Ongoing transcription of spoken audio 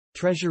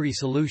Treasury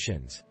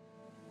Solutions.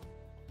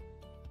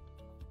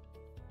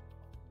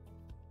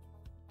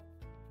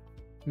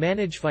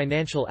 Manage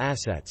financial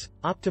assets,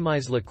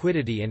 optimize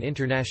liquidity and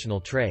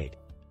international trade.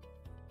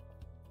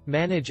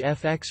 Manage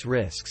FX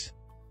risks.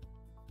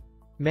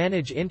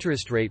 Manage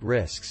interest rate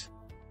risks.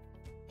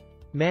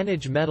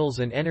 Manage metals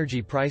and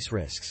energy price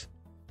risks.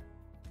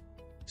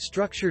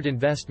 Structured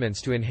investments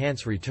to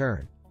enhance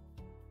return.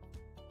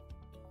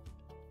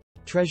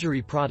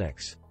 Treasury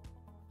products.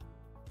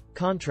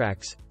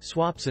 Contracts,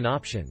 swaps and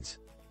options.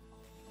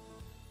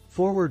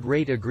 Forward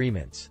rate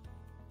agreements.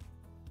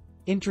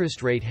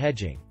 Interest rate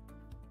hedging.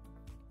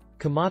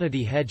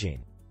 Commodity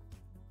hedging.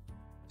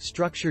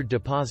 Structured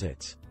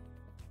deposits.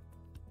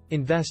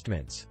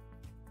 Investments.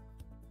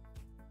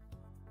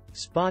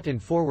 Spot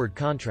and forward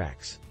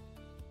contracts.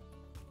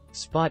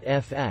 Spot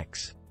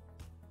FX.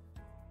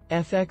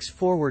 FX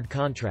forward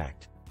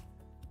contract.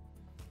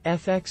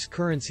 FX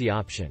currency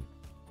option.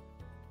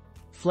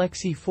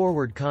 Flexi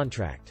forward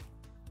contract.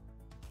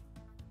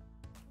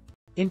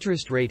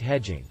 Interest rate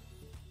hedging.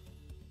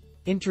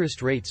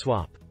 Interest rate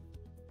swap.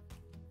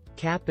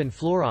 Cap and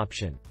floor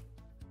option.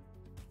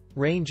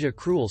 Range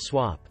accrual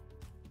swap.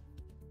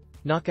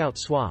 Knockout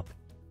swap.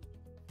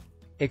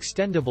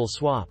 Extendable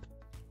swap.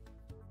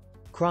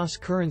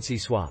 Cross-currency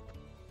swap.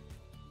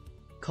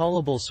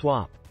 Callable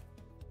swap.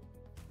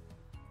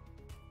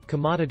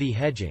 Commodity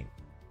hedging.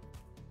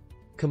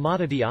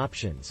 Commodity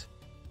options.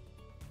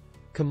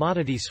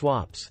 Commodity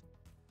swaps.